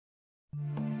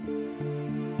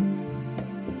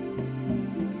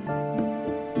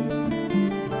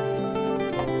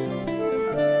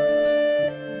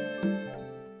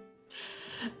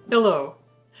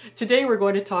Today we're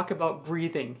going to talk about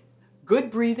breathing. Good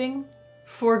breathing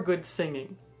for good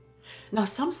singing. Now,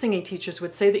 some singing teachers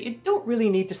would say that you don't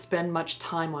really need to spend much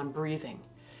time on breathing,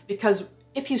 because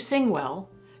if you sing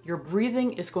well, your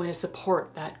breathing is going to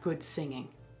support that good singing.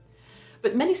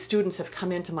 But many students have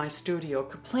come into my studio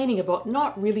complaining about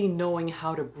not really knowing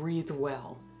how to breathe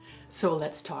well. So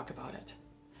let's talk about it.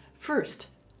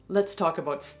 First, let's talk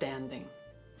about standing.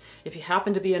 If you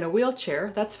happen to be in a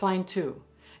wheelchair, that's fine too.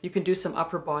 You can do some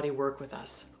upper body work with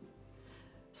us.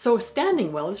 So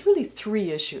standing well is really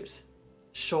three issues: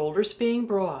 shoulders being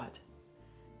broad,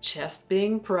 chest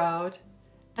being proud,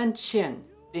 and chin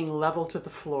being level to the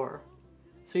floor.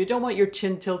 So you don't want your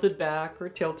chin tilted back or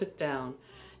tilted down.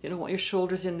 You don't want your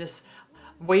shoulders in this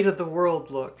weight of the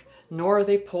world look, nor are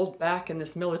they pulled back in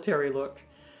this military look.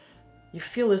 You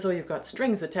feel as though you've got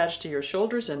strings attached to your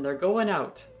shoulders and they're going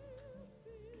out,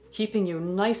 keeping you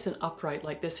nice and upright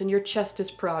like this, and your chest is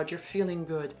proud, you're feeling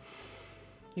good.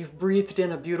 You've breathed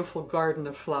in a beautiful garden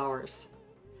of flowers.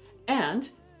 And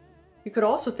you could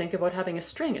also think about having a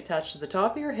string attached to the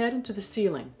top of your head and to the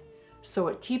ceiling, so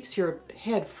it keeps your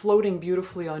head floating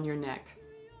beautifully on your neck.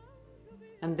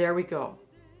 And there we go.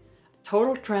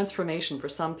 Total transformation for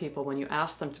some people when you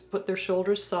ask them to put their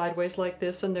shoulders sideways like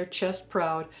this and their chest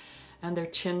proud and their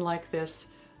chin like this.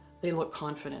 They look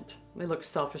confident. They look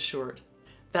self-assured.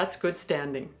 That's good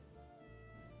standing.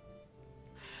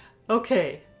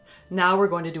 Okay, now we're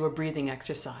going to do a breathing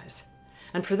exercise.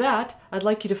 And for that, I'd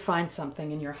like you to find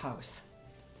something in your house.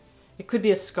 It could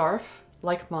be a scarf,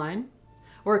 like mine,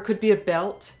 or it could be a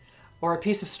belt, or a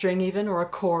piece of string even, or a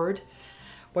cord.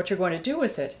 What you're going to do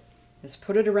with it is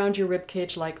put it around your rib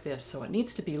cage like this. So it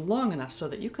needs to be long enough so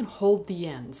that you can hold the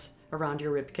ends around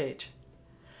your rib cage.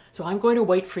 So I'm going to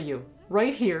wait for you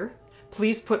right here.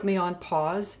 Please put me on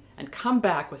pause and come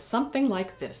back with something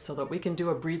like this so that we can do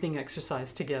a breathing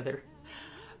exercise together.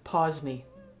 Pause me.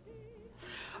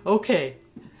 Okay,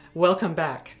 welcome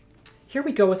back. Here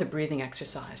we go with a breathing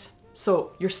exercise.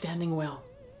 So you're standing well.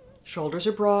 Shoulders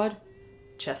are broad,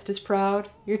 chest is proud,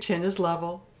 your chin is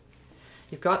level.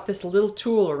 You've got this little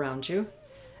tool around you,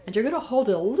 and you're going to hold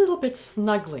it a little bit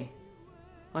snugly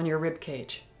on your rib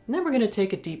cage. And then we're going to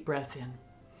take a deep breath in.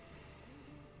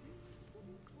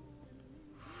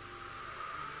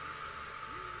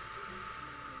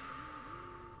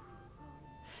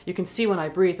 You can see when I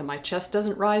breathe that my chest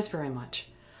doesn't rise very much.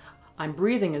 I'm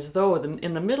breathing as though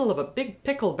in the middle of a big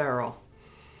pickle barrel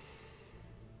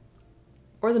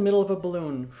or the middle of a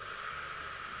balloon.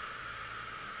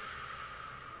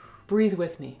 Breathe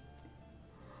with me.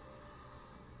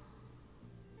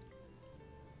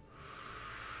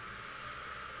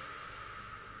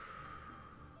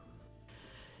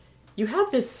 You have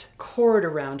this cord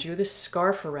around you, this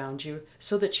scarf around you,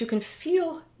 so that you can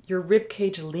feel your rib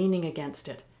cage leaning against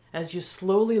it as you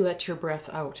slowly let your breath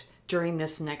out during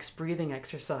this next breathing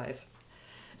exercise.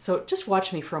 So just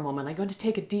watch me for a moment. I'm going to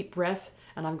take a deep breath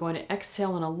and I'm going to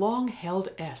exhale in a long held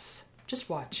S. Just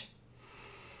watch.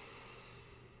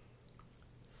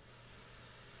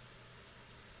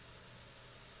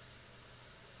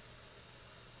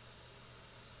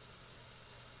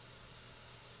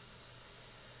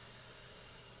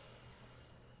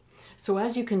 So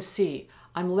as you can see,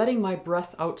 I'm letting my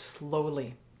breath out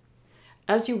slowly,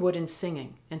 as you would in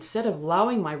singing. Instead of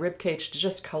allowing my ribcage to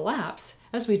just collapse,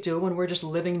 as we do when we're just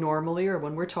living normally or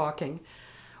when we're talking,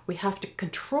 we have to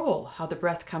control how the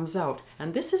breath comes out.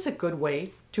 And this is a good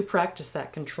way to practice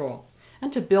that control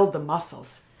and to build the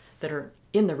muscles that are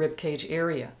in the ribcage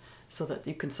area so that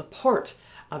you can support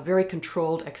a very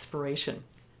controlled expiration.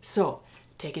 So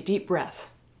take a deep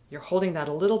breath. You're holding that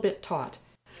a little bit taut.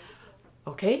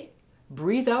 Okay?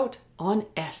 Breathe out on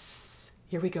S.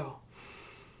 Here we go.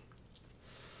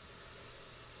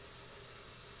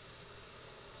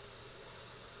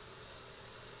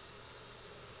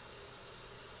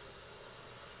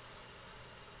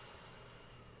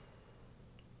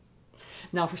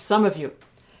 Now for some of you,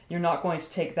 you're not going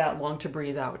to take that long to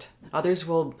breathe out. Others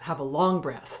will have a long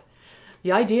breath.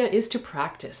 The idea is to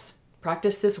practice.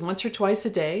 Practice this once or twice a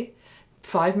day,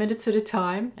 5 minutes at a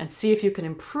time, and see if you can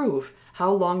improve how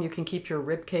long you can keep your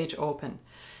rib cage open.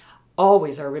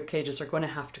 Always our rib cages are going to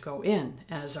have to go in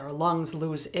as our lungs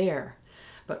lose air.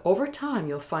 But over time,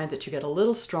 you'll find that you get a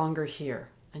little stronger here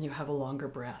and you have a longer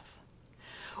breath.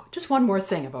 Just one more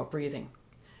thing about breathing.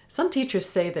 Some teachers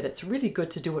say that it's really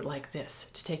good to do it like this,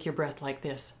 to take your breath like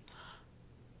this.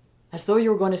 As though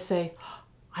you were going to say,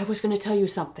 I was going to tell you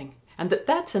something, and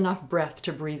that's enough breath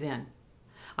to breathe in.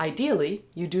 Ideally,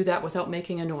 you do that without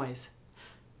making a noise.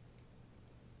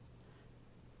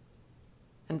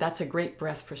 And that's a great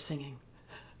breath for singing.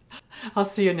 I'll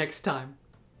see you next time.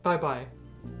 Bye-bye.